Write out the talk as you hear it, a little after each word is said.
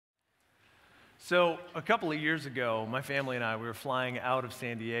So a couple of years ago, my family and I, we were flying out of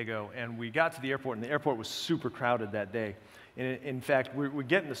San Diego, and we got to the airport, and the airport was super crowded that day. And in fact, we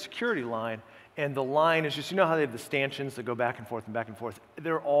get in the security line, and the line is just, you know how they have the stanchions that go back and forth and back and forth?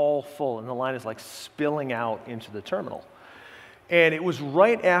 They're all full, and the line is like spilling out into the terminal. And it was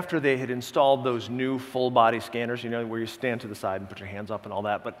right after they had installed those new full-body scanners, you know, where you stand to the side and put your hands up and all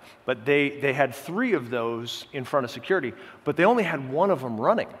that. But they had 3 of those in front of security, but they only had 1 of them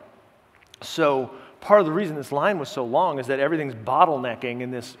running. So part of the reason this line was so long is that everything's bottlenecking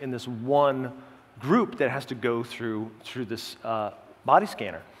in this one group that has to go through this body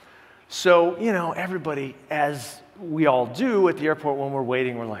scanner. So, you know, everybody, as we all do at the airport when we're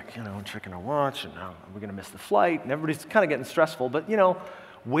waiting, we're like, you know, checking our watch, and are we going to miss the flight? And everybody's kind of getting stressful, but, you know,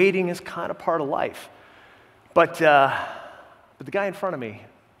 waiting is kind of part of life. But the guy in front of me,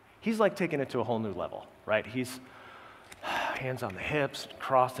 he's like taking it to a whole new level, right? He's hands on the hips,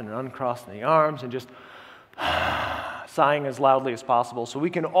 crossing and uncrossing the arms, and just sighing as loudly as possible so we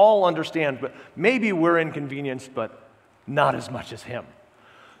can all understand, but maybe we're inconvenienced, but not as much as him.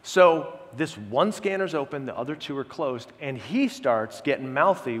 So this one scanner's open, the other 2 are closed, and he starts getting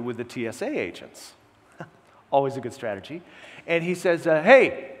mouthy with the TSA agents. Always a good strategy. And he says,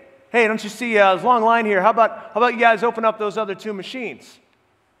 hey, don't you see there's a long line here? How about you guys open up those other 2 machines?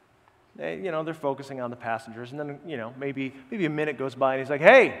 They're focusing on the passengers, and then, maybe a minute goes by, and he's like,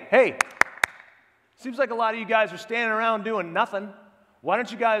 hey, seems like a lot of you guys are standing around doing nothing. Why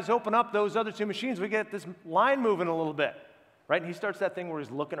don't you guys open up those other 2 machines? We get this line moving a little bit, right? And he starts that thing where he's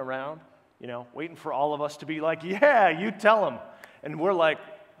looking around, waiting for all of us to be like, yeah, you tell him. And we're like,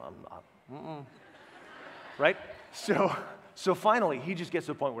 right? So finally, he just gets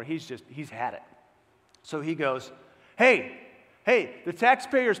to a point where he's had it. So he goes, hey, the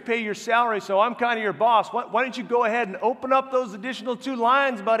taxpayers pay your salary, so I'm kind of your boss. Why don't you go ahead and open up those additional 2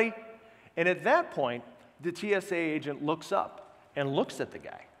 lines, buddy? And at that point, the TSA agent looks up and looks at the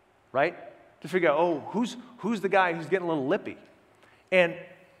guy, right? To figure out, who's the guy who's getting a little lippy? And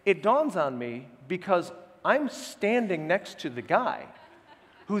it dawns on me because I'm standing next to the guy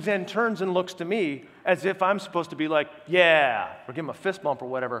who then turns and looks to me as if I'm supposed to be like, yeah, or give him a fist bump or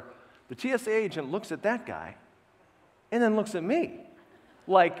whatever. The TSA agent looks at that guy and then looks at me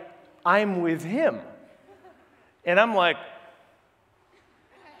like I'm with him. And I'm like,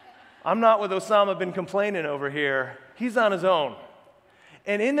 I'm not with Osama bin complaining over here. He's on his own.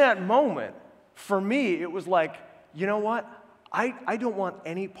 And in that moment, for me, it was like, you know what? I don't want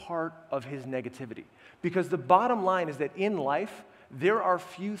any part of his negativity. Because the bottom line is that in life, there are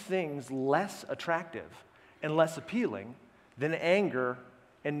few things less attractive and less appealing than anger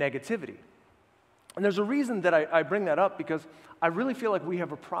and negativity. And there's a reason that I bring that up, because I really feel like we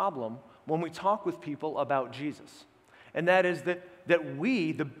have a problem when we talk with people about Jesus. And that is that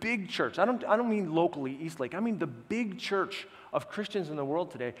we, the big church, I don't mean locally Eastlake, I mean the big church of Christians in the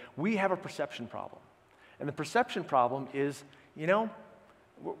world today, we have a perception problem. And the perception problem is,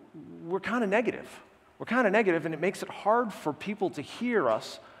 we're kind of negative. We're kind of negative, and it makes it hard for people to hear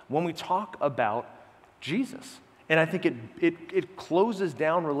us when we talk about Jesus. And I think it closes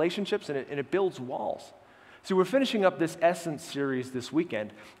down relationships, and it builds walls. So we're finishing up this Essence series this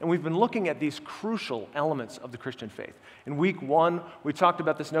weekend, and we've been looking at these crucial elements of the Christian faith. In week 1, we talked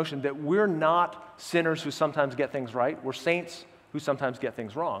about this notion that we're not sinners who sometimes get things right. We're saints who sometimes get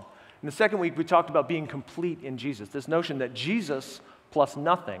things wrong. In the second week, we talked about being complete in Jesus, this notion that Jesus plus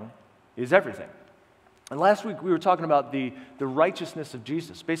nothing is everything. And last week, we were talking about the righteousness of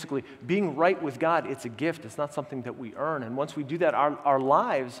Jesus. Basically, being right with God, it's a gift. It's not something that we earn. And once we do that, our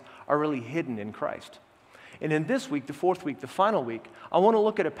lives are really hidden in Christ. And in this week, the 4th week, the final week, I want to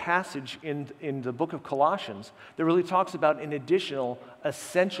look at a passage in the book of Colossians that really talks about an additional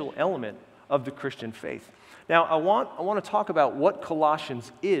essential element of the Christian faith. Now, I want to talk about what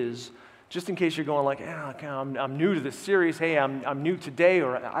Colossians is, just in case you're going like, I'm new to this series. Hey, I'm new today,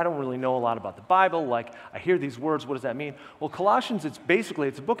 or I don't really know a lot about the Bible. Like, I hear these words. What does that mean? Well, Colossians, it's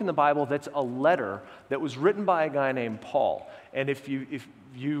a book in the Bible that's a letter that was written by a guy named Paul. And if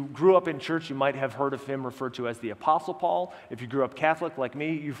you grew up in church, you might have heard of him referred to as the Apostle Paul. If you grew up Catholic like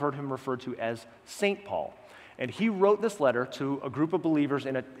me, you've heard him referred to as Saint Paul. And he wrote this letter to a group of believers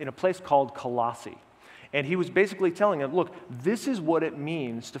in a place called Colossae. And he was basically telling them, look, this is what it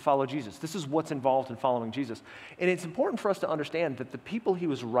means to follow Jesus. This is what's involved in following Jesus. And it's important for us to understand that the people he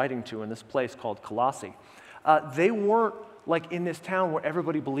was writing to in this place called Colossae, they weren't like in this town where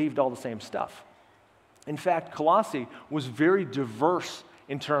everybody believed all the same stuff. In fact, Colossae was very diverse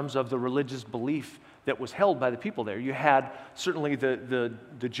in terms of the religious belief that was held by the people there. You had certainly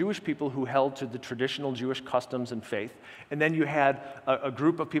the Jewish people who held to the traditional Jewish customs and faith, and then you had a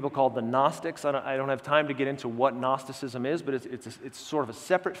group of people called the Gnostics. I don't have time to get into what Gnosticism is, but it's sort of a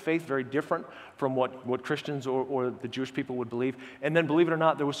separate faith, very different from what Christians or the Jewish people would believe. And then, believe it or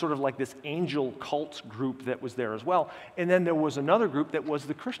not, there was sort of like this angel cult group that was there as well. And then there was another group that was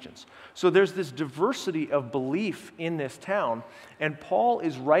the Christians. So there's this diversity of belief in this town, and Paul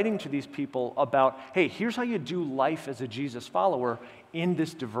is writing to these people about, hey, here's how you do life as a Jesus follower in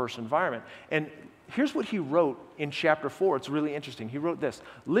this diverse environment. And here's what he wrote in chapter 4. It's really interesting. He wrote this: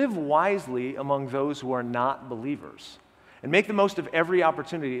 live wisely among those who are not believers, and make the most of every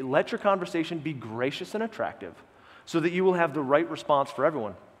opportunity. Let your conversation be gracious and attractive, so that you will have the right response for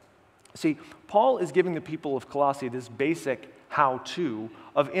everyone. See, Paul is giving the people of Colossae this basic how-to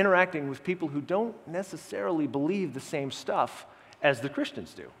of interacting with people who don't necessarily believe the same stuff as the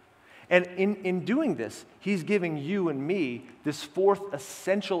Christians do. And in doing this, he's giving you and me this fourth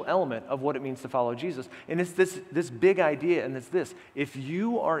essential element of what it means to follow Jesus. And it's this big idea, and it's this: if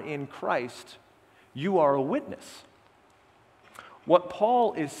you are in Christ, you are a witness. What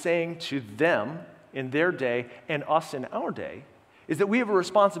Paul is saying to them in their day and us in our day is that we have a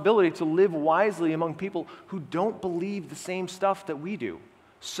responsibility to live wisely among people who don't believe the same stuff that we do,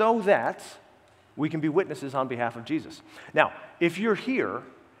 so that we can be witnesses on behalf of Jesus. Now, if you're here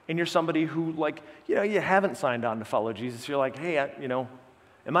and you're somebody who, you haven't signed on to follow Jesus, you're like, hey,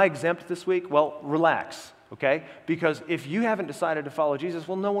 am I exempt this week? Well, relax, okay? Because if you haven't decided to follow Jesus,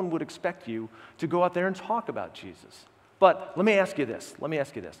 well, no one would expect you to go out there and talk about Jesus. But let me ask you this.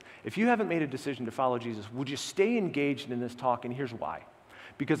 If you haven't made a decision to follow Jesus, would you stay engaged in this talk? And here's why.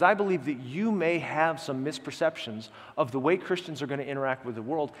 Because I believe that you may have some misperceptions of the way Christians are going to interact with the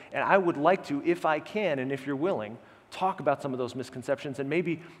world, and I would like to, if I can and if you're willing, talk about some of those misconceptions and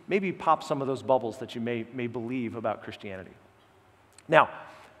maybe pop some of those bubbles that you may believe about Christianity. Now,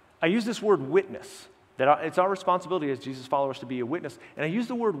 I use this word witness, that it's our responsibility as Jesus followers to be a witness, and I use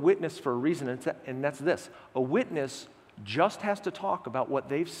the word witness for a reason, and that's this: a witness just has to talk about what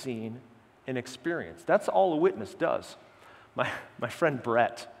they've seen and experienced. That's all a witness does. My friend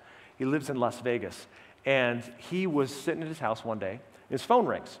Brett, he lives in Las Vegas, and he was sitting at his house one day, and his phone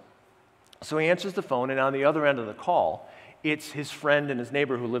rings. So he answers the phone, and on the other end of the call, it's his friend and his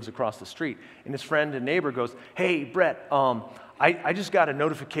neighbor who lives across the street. And his friend and neighbor goes, hey, Brett, I just got a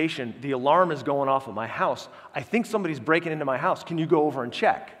notification. The alarm is going off at my house. I think somebody's breaking into my house. Can you go over and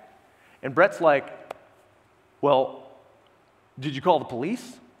check? And Brett's like, well, did you call the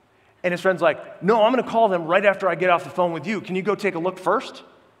police? And his friend's like, no, I'm going to call them right after I get off the phone with you. Can you go take a look first?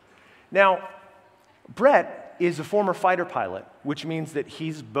 Now, Brett is a former fighter pilot, which means that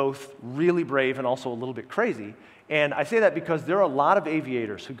he's both really brave and also a little bit crazy. And I say that because there are a lot of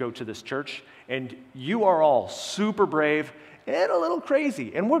aviators who go to this church, and you are all super brave and a little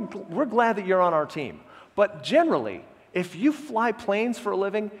crazy. And we're glad that you're on our team. But generally, if you fly planes for a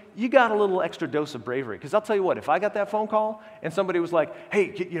living, you got a little extra dose of bravery. Because I'll tell you what, if I got that phone call and somebody was like,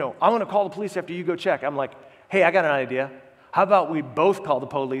 hey, I'm going to call the police after you go check, I'm like, hey, I got an idea. How about we both call the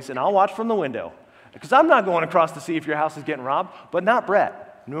police and I'll watch from the window? Because I'm not going across to see if your house is getting robbed, but not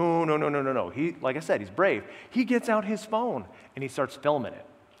Brett. No. He, like I said, he's brave. He gets out his phone and he starts filming it.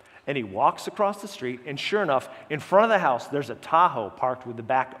 And he walks across the street, and sure enough, in front of the house, there's a Tahoe parked with the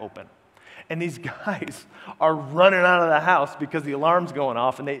back open. And these guys are running out of the house because the alarm's going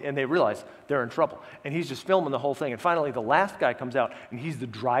off, and they realize they're in trouble. And he's just filming the whole thing. And finally, the last guy comes out, and he's the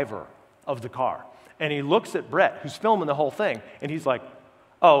driver of the car. And he looks at Brett, who's filming the whole thing, and he's like,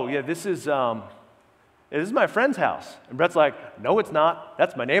 oh, yeah, this is my friend's house. And Brett's like, no, it's not.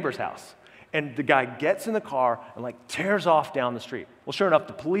 That's my neighbor's house. And the guy gets in the car and tears off down the street. Well, sure enough,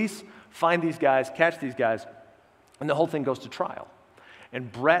 the police find these guys, catch these guys, and the whole thing goes to trial.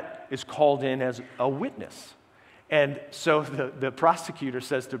 And Brett is called in as a witness. And so the prosecutor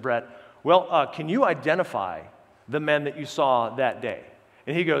says to Brett, well, can you identify the men that you saw that day?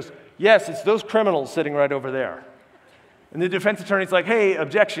 And he goes, yes, it's those criminals sitting right over there. And the defense attorney's like, hey,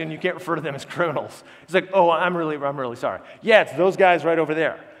 objection, you can't refer to them as criminals. He's like, oh, I'm really sorry. Yeah, it's those guys right over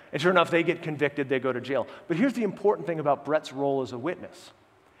there. And sure enough, they get convicted, they go to jail. But here's the important thing about Brett's role as a witness.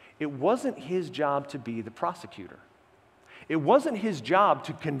 It wasn't his job to be the prosecutor. It wasn't his job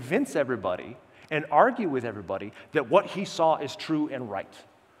to convince everybody and argue with everybody that what he saw is true and right.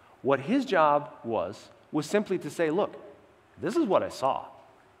 What his job was simply to say, look, this is what I saw.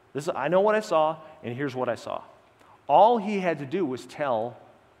 I know what I saw, and here's what I saw. All he had to do was tell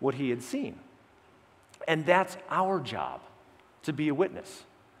what he had seen. And that's our job, to be a witness.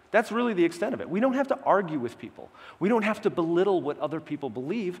 That's really the extent of it. We don't have to argue with people. We don't have to belittle what other people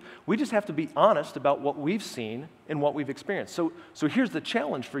believe. We just have to be honest about what we've seen and what we've experienced. So here's the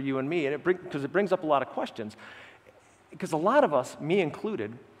challenge for you and me, and because it brings up a lot of questions. Because a lot of us, me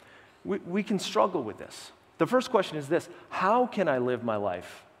included, we can struggle with this. The first question is this: how can I live my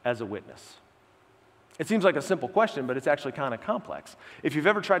life as a witness? It seems like a simple question, but it's actually kind of complex. If you've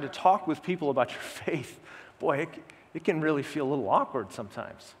ever tried to talk with people about your faith, boy, it can really feel a little awkward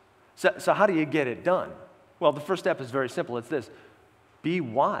sometimes. So how do you get it done? Well, the first step is very simple. It's this: be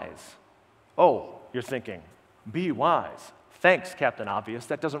wise. Oh, you're thinking, be wise. Thanks, Captain Obvious.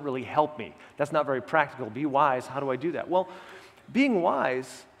 That doesn't really help me. That's not very practical. Be wise. How do I do that? Well, being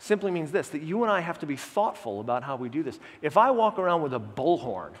wise simply means this, that you and I have to be thoughtful about how we do this. If I walk around with a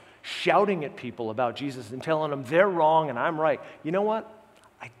bullhorn shouting at people about Jesus and telling them they're wrong and I'm right, you know what?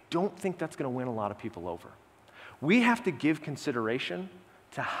 I don't think that's going to win a lot of people over. We have to give consideration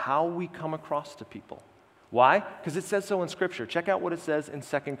to how we come across to people. Why? Because it says so in Scripture. Check out what it says in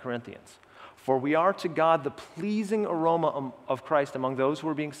 2 Corinthians. For we are to God the pleasing aroma of Christ among those who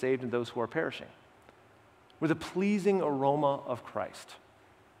are being saved and those who are perishing. We're the pleasing aroma of Christ.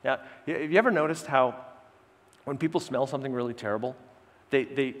 Now, have you ever noticed how when people smell something really terrible,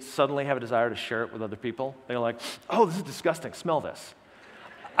 they suddenly have a desire to share it with other people? They're like, oh, this is disgusting, smell this.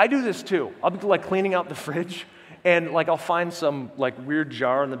 I do this too. I'll be like cleaning out the fridge, and like I'll find some like weird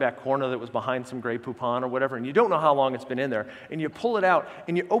jar in the back corner that was behind some Grey Poupon or whatever, and you don't know how long it's been in there, and you pull it out,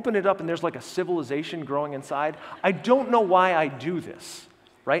 and you open it up, and there's like a civilization growing inside. I don't know why I do this,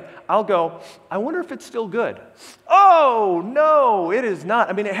 right? I'll go, I wonder if it's still good. Oh, no, it is not.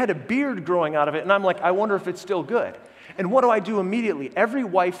 I mean, it had a beard growing out of it, and I'm like, I wonder if it's still good. And what do I do immediately? Every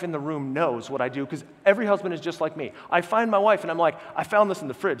wife in the room knows what I do, because every husband is just like me. I find my wife, and I'm like, I found this in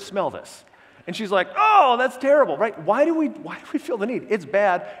the fridge, smell this. And she's like, oh, that's terrible, right? Why do we feel the need? It's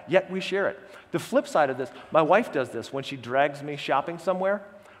bad, yet we share it. The flip side of this, my wife does this when she drags me shopping somewhere,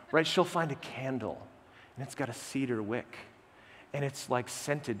 right? She'll find a candle, and it's got a cedar wick, and it's like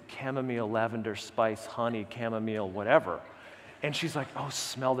scented chamomile, lavender, spice, honey, chamomile, whatever. And she's like, oh,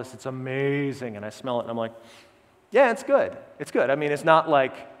 smell this, it's amazing. And I smell it, and I'm like, yeah, it's good. It's good. I mean, it's not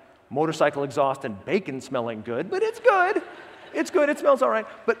like motorcycle exhaust and bacon smelling good, but it's good. It's good. It smells all right.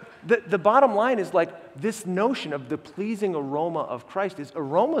 But the bottom line is like this notion of the pleasing aroma of Christ is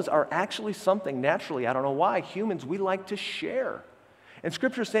aromas are actually something naturally, I don't know why, humans, we like to share. And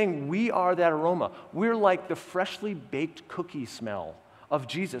Scripture is saying we are that aroma. We're like the freshly baked cookie smell of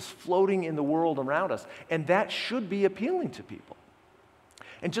Jesus floating in the world around us. And that should be appealing to people.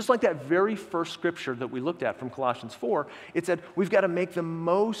 And just like that very first scripture that we looked at from Colossians 4, it said we've got to make the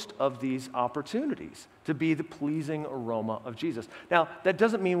most of these opportunities to be the pleasing aroma of Jesus. Now, that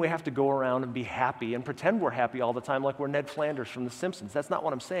doesn't mean we have to go around and be happy and pretend we're happy all the time like we're Ned Flanders from The Simpsons. That's not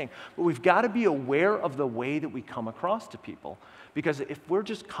what I'm saying. But we've got to be aware of the way that we come across to people. Because if we're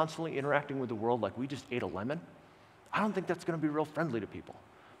just constantly interacting with the world like we just ate a lemon, I don't think that's going to be real friendly to people.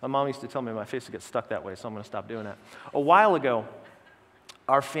 My mom used to tell me my face would get stuck that way, so I'm going to stop doing that. A while ago,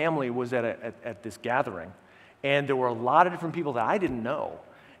 our family was at this gathering, and there were a lot of different people that I didn't know,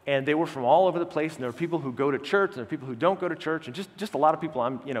 and they were from all over the place, and there were people who go to church, and there are people who don't go to church, and just a lot of people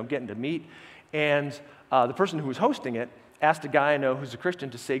I'm getting to meet. And the person who was hosting it asked a guy I know who's a Christian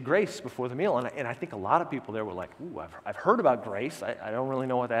to say grace before the meal, and I think a lot of people there were like, ooh, I've heard about grace. I don't really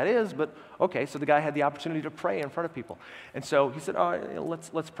know what that is, but okay. So the guy had the opportunity to pray in front of people, and so he said, oh,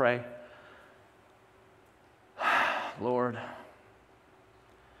 let's pray. Lord,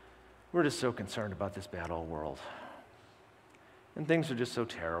 we're just so concerned about this bad old world. And things are just so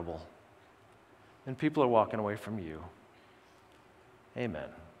terrible. And people are walking away from you. Amen.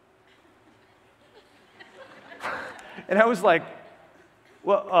 And I was like,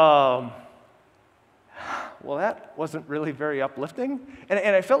 well, that wasn't really very uplifting.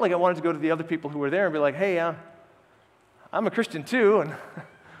 And I felt like I wanted to go to the other people who were there and be like, hey, I'm a Christian too, and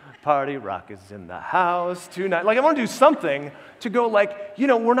party rock is in the house tonight. Like, I want to do something to go like,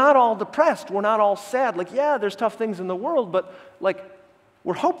 we're not all depressed. We're not all sad. Like, yeah, there's tough things in the world, but like,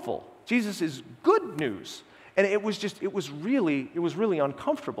 we're hopeful. Jesus is good news. And it was really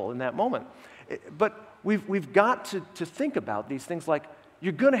uncomfortable in that moment. But we've got to think about these things like,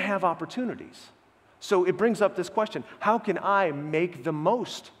 you're going to have opportunities. So it brings up this question, how can I make the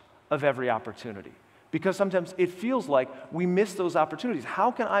most of every opportunity? Because sometimes it feels like we miss those opportunities.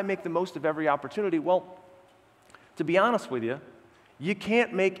 How can I make the most of every opportunity? Well, to be honest with you, you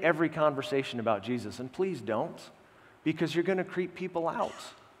can't make every conversation about Jesus, and please don't, because you're going to creep people out.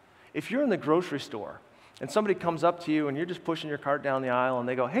 If you're in the grocery store and somebody comes up to you and you're just pushing your cart down the aisle and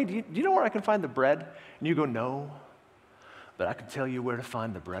they go, hey, do you know where I can find the bread? And you go, no, but I can tell you where to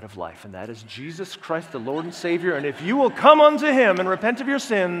find the bread of life, and that is Jesus Christ, the Lord and Savior. And if you will come unto him and repent of your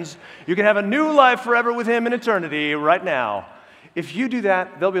sins, you can have a new life forever with him in eternity right now. If you do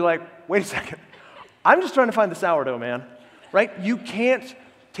that, they'll be like, wait a second, I'm just trying to find the sourdough, man, right? You can't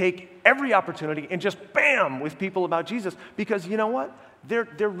take every opportunity and just bam with people about Jesus, because you know what?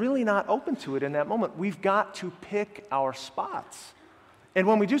 They're really not open to it in that moment. We've got to pick our spots. And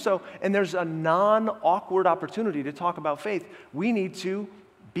when we do so, and there's a non-awkward opportunity to talk about faith, we need to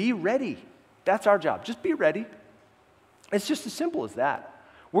be ready. That's our job. Just be ready. It's just as simple as that.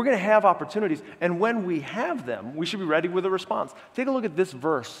 We're going to have opportunities, and when we have them, we should be ready with a response. Take a look at this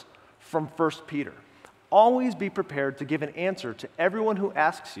verse from 1 Peter. Always be prepared to give an answer to everyone who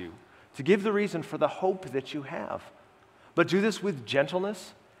asks you, to give the reason for the hope that you have. But do this with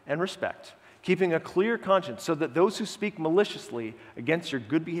gentleness and respect, keeping a clear conscience, so that those who speak maliciously against your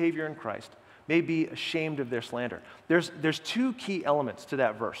good behavior in Christ may be ashamed of their slander. There's two key elements to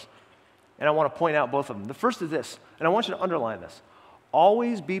that verse, and I want to point out both of them. The first is this, and I want you to underline this.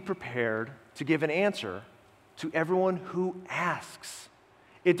 Always be prepared to give an answer to everyone who asks.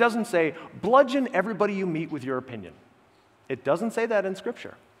 It doesn't say, bludgeon everybody you meet with your opinion. It doesn't say that in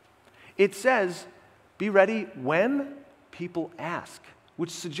Scripture. It says, be ready when people ask,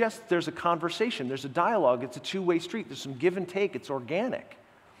 which suggests there's a conversation, there's a dialogue, it's a two-way street, there's some give and take, it's organic.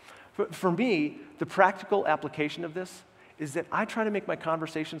 For me, the practical application of this is that I try to make my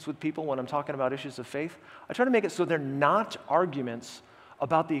conversations with people when I'm talking about issues of faith, I try to make it so they're not arguments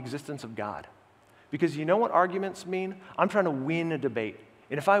about the existence of God. Because you know what arguments mean? I'm trying to win a debate.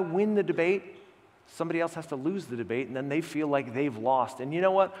 And if I win the debate, somebody else has to lose the debate, and then they feel like they've lost. And you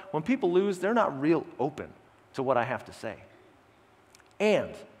know what? When people lose, they're not real open to what I have to say.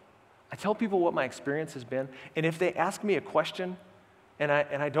 And I tell people what my experience has been, and if they ask me a question and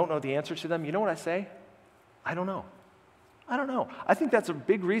I don't know the answer to them, you know what I say? I don't know. I don't know. I think that's a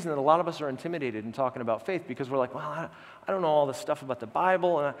big reason that a lot of us are intimidated in talking about faith, because we're like, well, I don't know all this stuff about the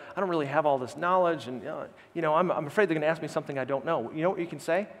Bible, and I don't really have all this knowledge, and I'm afraid they're going to ask me something I don't know. You know what you can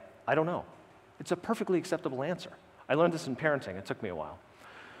say? I don't know. It's a perfectly acceptable answer. I learned this in parenting. It took me a while.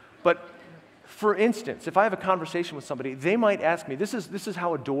 But for instance, if I have a conversation with somebody, they might ask me, this is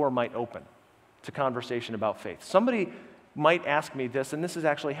how a door might open to conversation about faith. Somebody might ask me this, and this has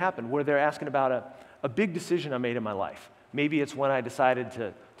actually happened, where they're asking about a big decision I made in my life. Maybe it's when I decided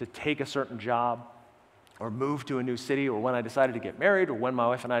to take a certain job or move to a new city, or when I decided to get married, or when my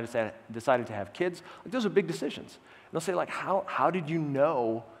wife and I decided to have kids. Like, those are big decisions. And they'll say, like, how did you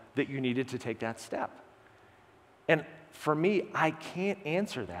know that you needed to take that step? And for me, I can't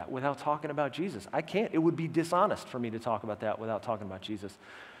answer that without talking about Jesus. I can't. It would be dishonest for me to talk about that without talking about Jesus.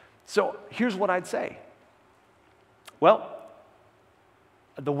 So here's what I'd say. Well,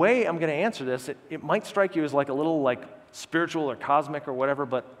 the way I'm going to answer this, it might strike you as like a little like spiritual or cosmic or whatever,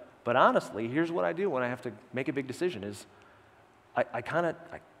 but honestly, here's what I do when I have to make a big decision is I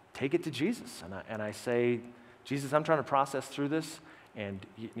take it to Jesus, and I say, Jesus, I'm trying to process through this, and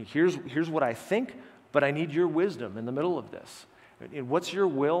here's what I think, but I need your wisdom in the middle of this. And what's your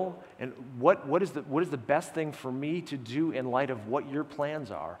will, and what is the best thing for me to do in light of what your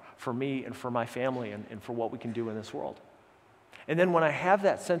plans are for me and for my family and for what we can do in this world? And then when I have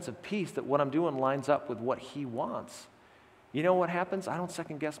that sense of peace that what I'm doing lines up with what he wants, you know what happens? I don't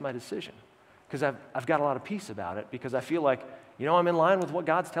second guess my decision, because I've got a lot of peace about it, because I feel like, I'm in line with what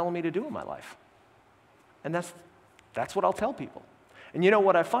God's telling me to do in my life. And that's what I'll tell people. And you know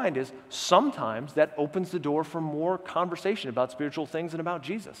what I find is sometimes that opens the door for more conversation about spiritual things and about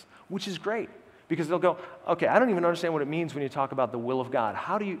Jesus, which is great, because they'll go, okay, I don't even understand what it means when you talk about the will of God.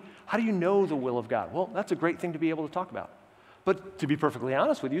 How do you know the will of God? Well, that's a great thing to be able to talk about. But to be perfectly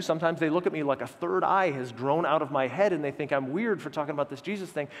honest with you, sometimes they look at me like a third eye has grown out of my head, and they think I'm weird for talking about this Jesus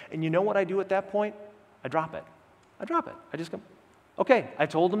thing. And you know what I do at that point? I drop it. I just go, okay, I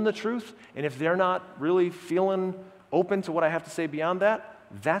told them the truth, and if they're not really feeling open to what I have to say beyond that,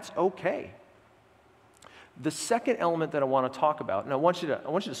 that's okay. The second element that I want to talk about, and I want you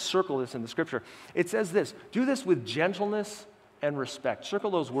to circle this in the Scripture. It says this: do this with gentleness and respect. Circle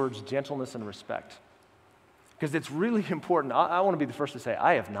those words, gentleness and respect, because it's really important. I want to be the first to say,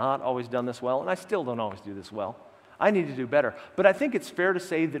 I have not always done this well, and I still don't always do this well. I need to do better. But I think it's fair to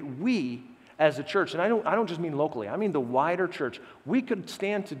say that we, as a church, and I don't just mean locally, I mean the wider church, we could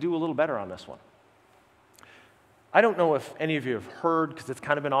stand to do a little better on this one. I don't know if any of you have heard, because it's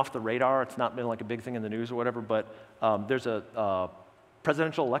kind of been off the radar. It's not been like a big thing in the news or whatever, but there's a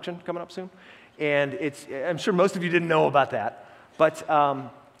presidential election coming up soon. And I'm sure most of you didn't know about that. But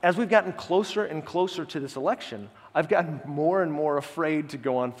as we've gotten closer and closer to this election, I've gotten more and more afraid to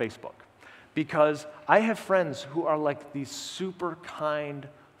go on Facebook, because I have friends who are like these super kind,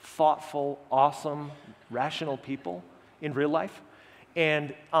 thoughtful, awesome, rational people in real life,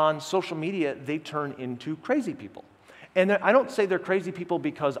 and on social media, they turn into crazy people. And I don't say they're crazy people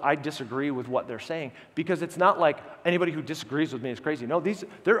because I disagree with what they're saying, because it's not like anybody who disagrees with me is crazy. No,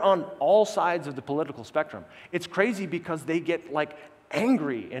 they're on all sides of the political spectrum. It's crazy because they get like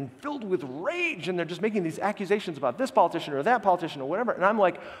angry and filled with rage, and they're just making these accusations about this politician or that politician or whatever. And I'm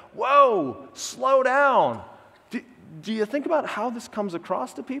like, whoa, slow down. Do you think about how this comes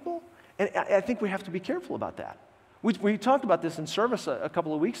across to people? And I think we have to be careful about that. We talked about this in service a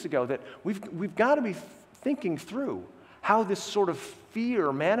couple of weeks ago, that we've got to be thinking through how this sort of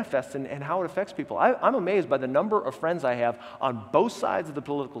fear manifests and how it affects people. I'm amazed by the number of friends I have on both sides of the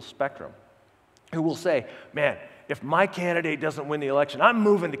political spectrum who will say, man, if my candidate doesn't win the election, I'm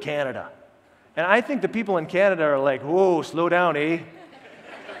moving to Canada. And I think the people in Canada are like, whoa, slow down, eh?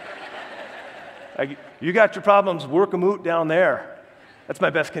 Like, you got your problems, work 'em out down there. That's my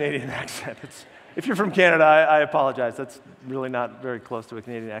best Canadian accent. If you're from Canada, I apologize. That's really not very close to a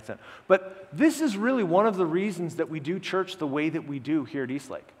Canadian accent. But this is really one of the reasons that we do church the way that we do here at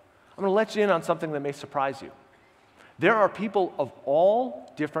Eastlake. I'm going to let you in on something that may surprise you. There are people of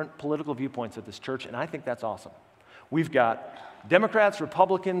all different political viewpoints at this church, and I think that's awesome. We've got Democrats,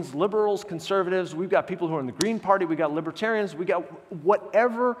 Republicans, liberals, conservatives. We've got people who are in the Green Party. We've got libertarians. We've got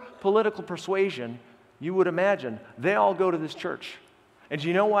whatever political persuasion you would imagine. They all go to this church. And do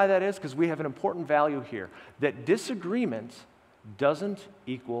you know why that is? Because we have an important value here, that disagreement doesn't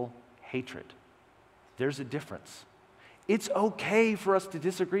equal hatred. There's a difference. It's okay for us to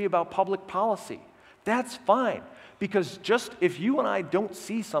disagree about public policy. That's fine, because just if you and I don't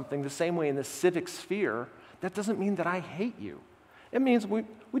see something the same way in the civic sphere, that doesn't mean that I hate you. It means we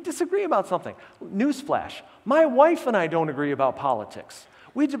disagree about something. Newsflash, my wife and I don't agree about politics.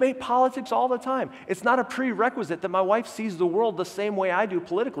 We debate politics all the time. It's not a prerequisite that my wife sees the world the same way I do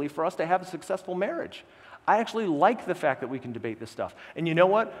politically for us to have a successful marriage. I actually like the fact that we can debate this stuff. And you know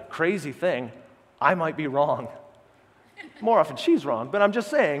what? Crazy thing, I might be wrong. More often she's wrong, but I'm just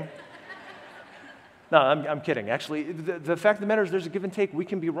saying. No, I'm kidding. Actually, the fact of the matter is there's a give and take. We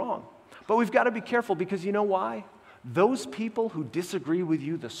can be wrong. But we've got to be careful, because you know why? Those people who disagree with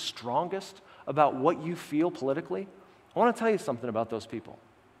you the strongest about what you feel politically, I want to tell you something about those people.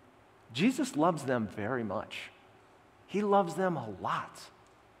 Jesus loves them very much. He loves them a lot.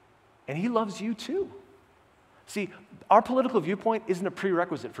 And he loves you too. See, our political viewpoint isn't a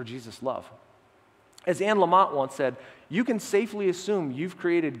prerequisite for Jesus' love. As Anne Lamott once said, you can safely assume you've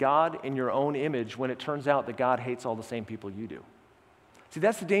created God in your own image when it turns out that God hates all the same people you do. See,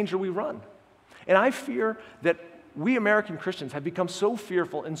 that's the danger we run. And I fear that we American Christians have become so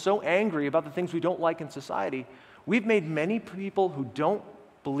fearful and so angry about the things we don't like in society. We've made many people who don't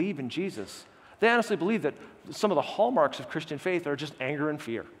believe in Jesus, they honestly believe that some of the hallmarks of Christian faith are just anger and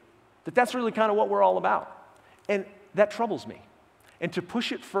fear. That's really kind of what we're all about. And that troubles me. And to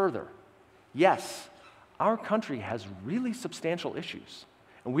push it further, yes, our country has really substantial issues,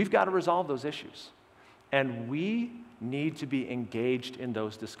 and we've got to resolve those issues. And we need to be engaged in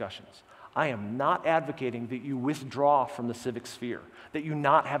those discussions. I am not advocating that you withdraw from the civic sphere, that you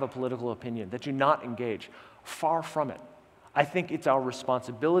not have a political opinion, that you not engage. Far from it. I think it's our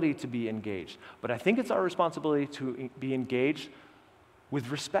responsibility to be engaged, but I think it's our responsibility to be engaged with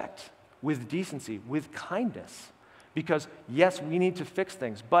respect, with decency, with kindness. Because yes, we need to fix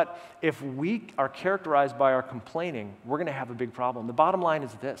things, but if we are characterized by our complaining, we're going to have a big problem. The bottom line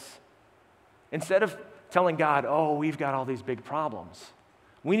is this. Instead of telling God, oh, we've got all these big problems,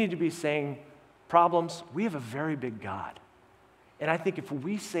 we need to be saying, problems, we have a very big God. And I think if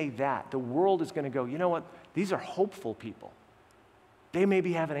we say that, the world is going to go, you know what? These are hopeful people. They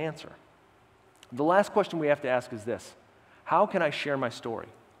maybe have an answer. The last question we have to ask is this: how can I share my story?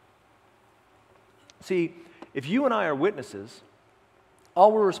 See, if you and I are witnesses,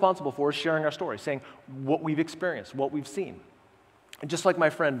 all we're responsible for is sharing our story, saying what we've experienced, what we've seen. And just like my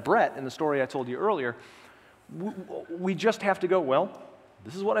friend Brett in the story I told you earlier, we just have to go, well,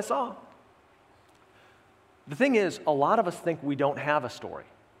 this is what I saw. The thing is, a lot of us think we don't have a story,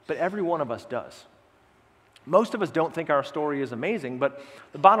 but every one of us does. Most of us don't think our story is amazing, but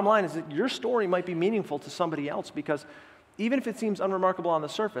the bottom line is that your story might be meaningful to somebody else, because even if it seems unremarkable on the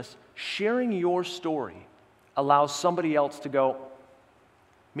surface, sharing your story allows somebody else to go,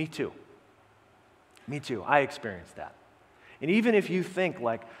 me too. Me too. I experienced that. And even if you think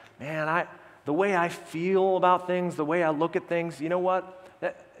like, man, the way I feel about things, the way I look at things, you know what?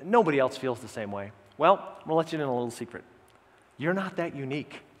 Nobody else feels the same way. Well, I'm going to let you in on a little secret. You're not that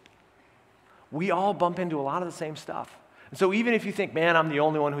unique. We all bump into a lot of the same stuff. And so even if you think, man, I'm the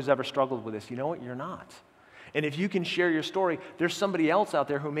only one who's ever struggled with this, you know what? You're not. And if you can share your story, there's somebody else out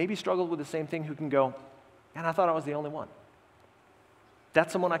there who maybe struggled with the same thing who can go, man, I thought I was the only one.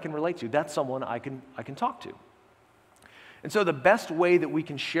 That's someone I can relate to. That's someone I can talk to. And so the best way that we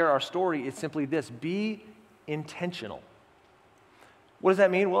can share our story is simply this: be intentional. What does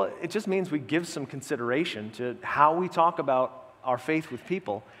that mean? Well, it just means we give some consideration to how we talk about our faith with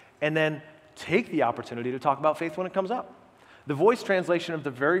people, and then take the opportunity to talk about faith when it comes up. The Voice translation of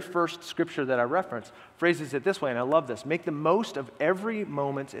the very first scripture that I referenced phrases it this way, and I love this: make the most of every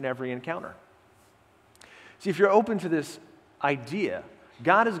moment and every encounter. See, if you're open to this idea,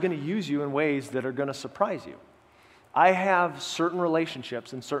 God is going to use you in ways that are going to surprise you. I have certain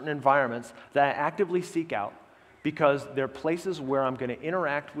relationships and certain environments that I actively seek out because they're places where I'm going to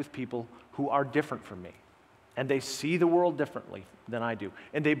interact with people who are different from me. And they see the world differently than I do.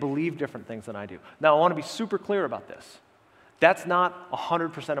 And they believe different things than I do. Now, I want to be super clear about this. That's not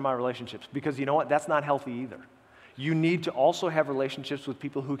 100% of my relationships, because you know what? That's not healthy either. You need to also have relationships with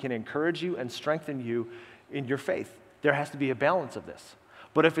people who can encourage you and strengthen you in your faith. There has to be a balance of this.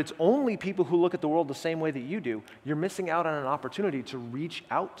 But if it's only people who look at the world the same way that you do, you're missing out on an opportunity to reach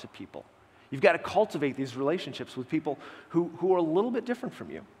out to people. You've got to cultivate these relationships with people who are a little bit different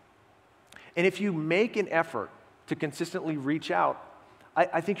from you. And if you make an effort to consistently reach out,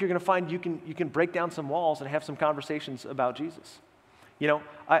 I think you're going to find you can break down some walls and have some conversations about Jesus. You know,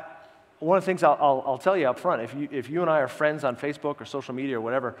 one of the things I'll tell you up front, if you and I are friends on Facebook or social media or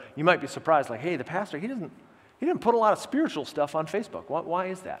whatever, you might be surprised, like, hey, the pastor, he didn't put a lot of spiritual stuff on Facebook. Why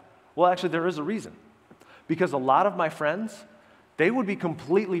is that? Well, actually, there is a reason. Because a lot of my friends, they would be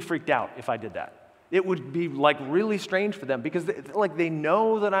completely freaked out if I did that. It would be like really strange for them because they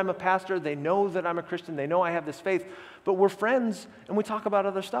know that I'm a pastor, they know that I'm a Christian, they know I have this faith, but we're friends and we talk about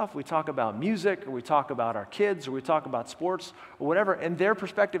other stuff. We talk about music, or we talk about our kids, or we talk about sports, or whatever, and their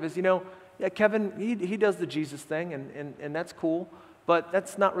perspective is, yeah, Kevin, he does the Jesus thing, and that's cool, but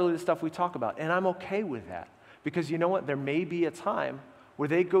that's not really the stuff we talk about, and I'm okay with that. Because you know what? There may be a time where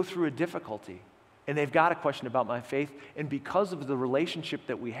they go through a difficulty and they've got a question about my faith, and because of the relationship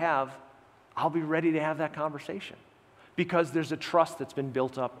that we have, I'll be ready to have that conversation because there's a trust that's been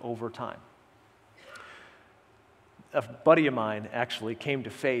built up over time. A buddy of mine actually came to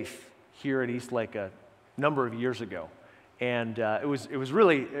faith here at Eastlake a number of years ago, and it was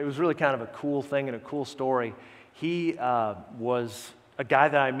really kind of a cool thing and a cool story. He was a guy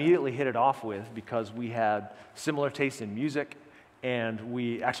that I immediately hit it off with because we had similar tastes in music, and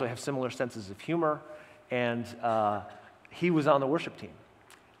we actually have similar senses of humor, and he was on the worship team.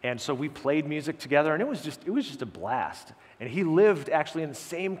 And so we played music together, and it was just a blast. And he lived actually in the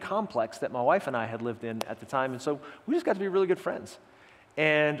same complex that my wife and I had lived in at the time, and so we just got to be really good friends.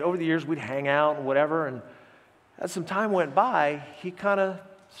 And over the years, we'd hang out and whatever, and as some time went by, he kind of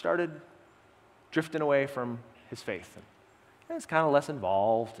started drifting away from his faith. And it's kind of less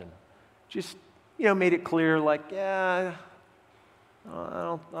involved, and just, made it clear, like, yeah,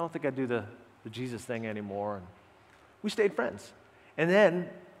 I don't think I do the Jesus thing anymore. And we stayed friends. And then,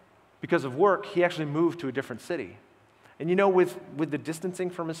 because of work, he actually moved to a different city. And with the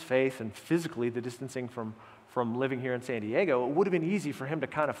distancing from his faith and physically the distancing from living here in San Diego, it would have been easy for him to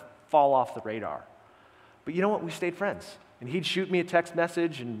kind of fall off the radar. But you know what? We stayed friends. And he'd shoot me a text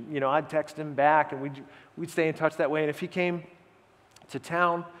message, and I'd text him back, and we'd stay in touch that way. And if he came to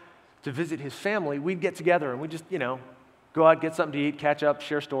town to visit his family, we'd get together and we'd just, go out, get something to eat, catch up,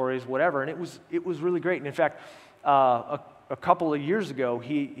 share stories, whatever. And it was really great. And in fact, a couple of years ago,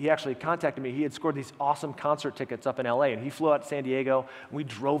 he actually contacted me. He had scored these awesome concert tickets up in LA, and he flew out to San Diego, and we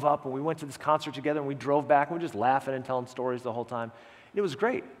drove up, and we went to this concert together, and we drove back, and we were just laughing and telling stories the whole time. And it was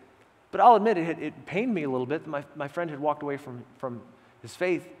great. But I'll admit, it pained me a little bit that my friend had walked away from his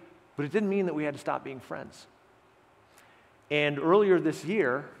faith, but it didn't mean that we had to stop being friends. And earlier this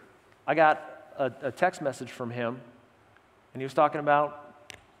year, I got a text message from him, and he was talking about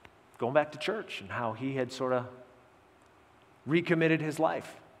going back to church and how he had sort of recommitted his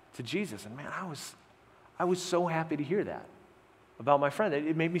life to Jesus. And man, I was so happy to hear that about my friend.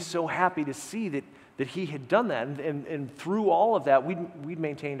 It made me so happy to see that he had done that. And through all of that, we'd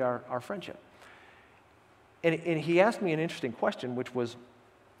maintained our friendship. And he asked me an interesting question, which was,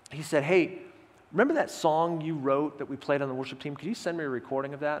 he said, hey, remember that song you wrote that we played on the worship team? Could you send me a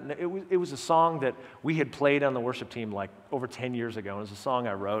recording of that? And it was a song that we had played on the worship team like over 10 years ago. It was a song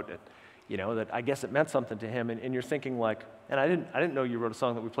I wrote that I guess it meant something to him. And you're thinking like, and I didn't know you wrote a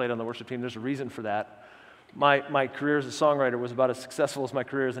song that we played on the worship team. There's a reason for that. My career as a songwriter was about as successful as my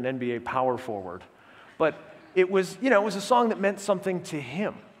career as an NBA power forward. But it was a song that meant something to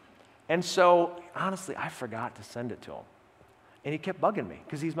him. And so, honestly, I forgot to send it to him. And he kept bugging me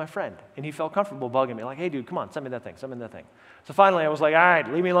because he's my friend. And he felt comfortable bugging me, like, hey, dude, come on, send me that thing, send me that thing. So finally I was like, all right,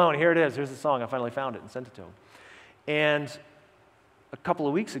 leave me alone. Here it is. Here's the song. I finally found it and sent it to him. And a couple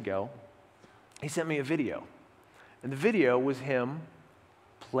of weeks ago, he sent me a video. And the video was him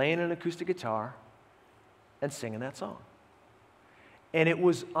playing an acoustic guitar and singing that song. And it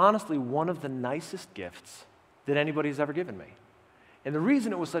was honestly one of the nicest gifts that anybody's ever given me. And the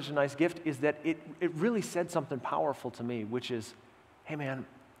reason it was such a nice gift is that it really said something powerful to me, which is, hey man,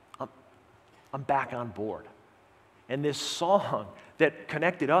 I'm back on board. And this song that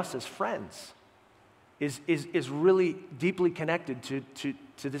connected us as friends is really deeply connected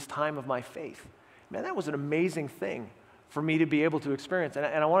to this time of my faith. Man, that was an amazing thing for me to be able to experience. And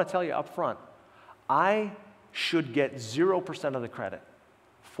I want to tell you up front, I should get 0% of the credit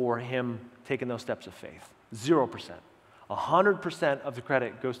for him taking those steps of faith. 0%. 100% of the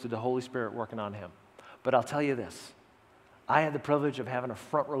credit goes to the Holy Spirit working on him. But I'll tell you this, I had the privilege of having a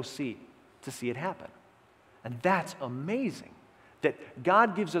front row seat to see it happen. And that's amazing, that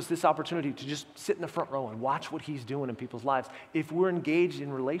God gives us this opportunity to just sit in the front row and watch what he's doing in people's lives if we're engaged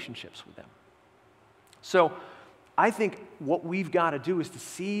in relationships with them. So I think what we've got to do is to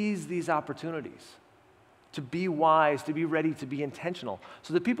seize these opportunities, to be wise, to be ready, to be intentional,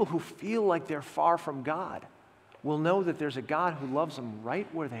 so that people who feel like they're far from God will know that there's a God who loves them right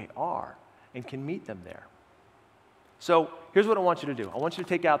where they are and can meet them there. So here's what I want you to do. I want you to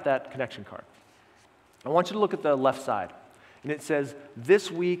take out that connection card. I want you to look at the left side, and it says, this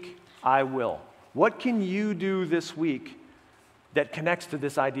week I will. What can you do this week that connects to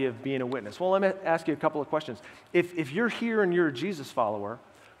this idea of being a witness? Well, let me ask you a couple of questions. If you're here and you're a Jesus follower,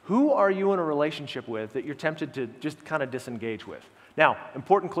 who are you in a relationship with that you're tempted to just kind of disengage with? Now,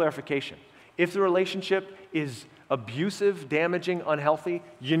 important clarification. If the relationship is abusive, damaging, unhealthy,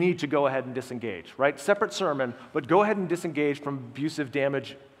 you need to go ahead and disengage, right? Separate sermon, but go ahead and disengage from abusive,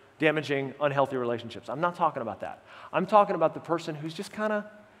 damaging, unhealthy relationships. I'm not talking about that. I'm talking about the person who's just kind of,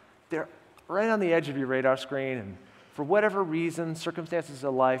 they're right on the edge of your radar screen, and for whatever reason, circumstances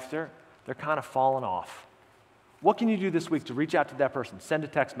of life, they're kind of falling off. What can you do this week to reach out to that person? Send a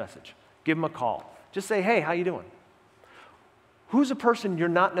text message. Give them a call. Just say, hey, how you doing? Who's a person you're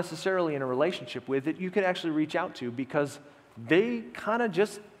not necessarily in a relationship with that you could actually reach out to because they kind of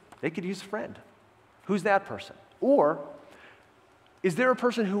just, they could use a friend? Who's that person? Or is there a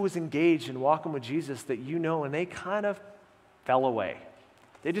person who was engaged in walking with Jesus that you know and they kind of fell away?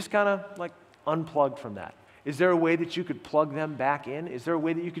 They just kind of like unplugged from that. Is there a way that you could plug them back in? Is there a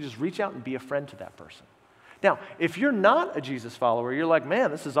way that you could just reach out and be a friend to that person? Now, if you're not a Jesus follower, you're like, man,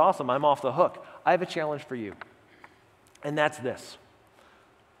 this is awesome, I'm off the hook. I have a challenge for you. And that's this.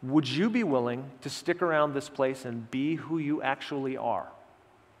 Would you be willing to stick around this place and be who you actually are?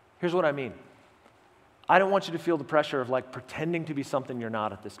 Here's what I mean. I don't want you to feel the pressure of like pretending to be something you're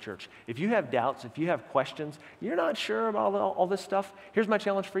not at this church. If you have doubts, if you have questions, you're not sure about all this stuff, here's my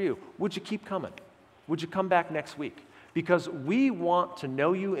challenge for you. Would you keep coming? Would you come back next week? Because we want to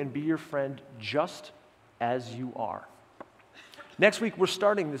know you and be your friend just as you are. Next week, we're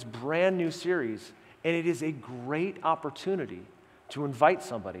starting this brand new series, and it is a great opportunity to invite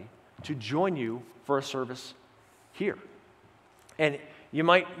somebody to join you for a service here. And you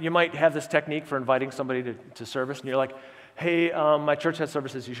might have this technique for inviting somebody to service, and you're like, hey, my church has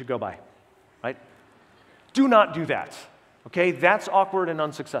services, you should go by, right? Do not do that, okay? That's awkward and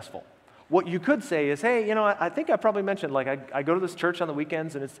unsuccessful. What you could say is, hey, you know, I think I probably mentioned, like, I go to this church on the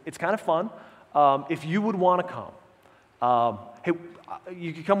weekends, and it's kind of fun. If you would want to come, hey,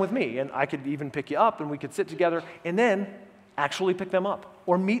 you could come with me, and I could even pick you up, and we could sit together, and then actually pick them up,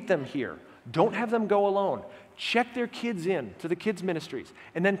 or meet them here. Don't have them go alone. Check their kids in to the kids' ministries,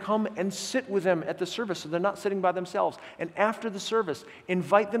 and then come and sit with them at the service so they're not sitting by themselves. And after the service,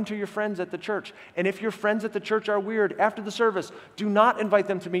 invite them to your friends at the church. And if your friends at the church are weird, after the service, do not invite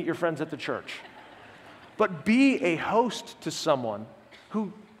them to meet your friends at the church. But be a host to someone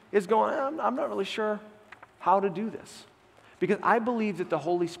who is going, I'm not really sure how to do this. Because I believe that the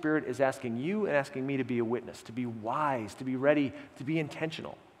Holy Spirit is asking you and asking me to be a witness, to be wise, to be ready, to be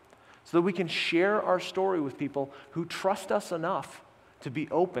intentional, so that we can share our story with people who trust us enough to be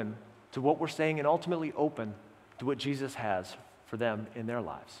open to what we're saying and ultimately open to what Jesus has for them in their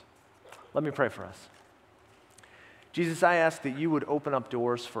lives. Let me pray for us. Jesus, I ask that you would open up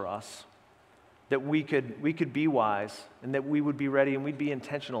doors for us, that we could be wise, and that we would be ready and we'd be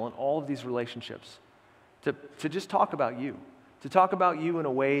intentional in all of these relationships to just talk about you, to talk about you in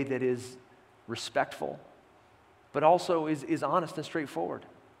a way that is respectful, but also is honest and straightforward.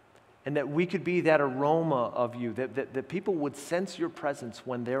 And that we could be that aroma of you, that people would sense your presence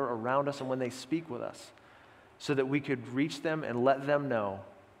when they're around us and when they speak with us. so that we could reach them and let them know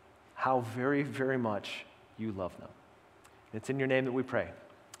how very, very much you love them. It's in your name that we pray.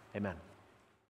 Amen.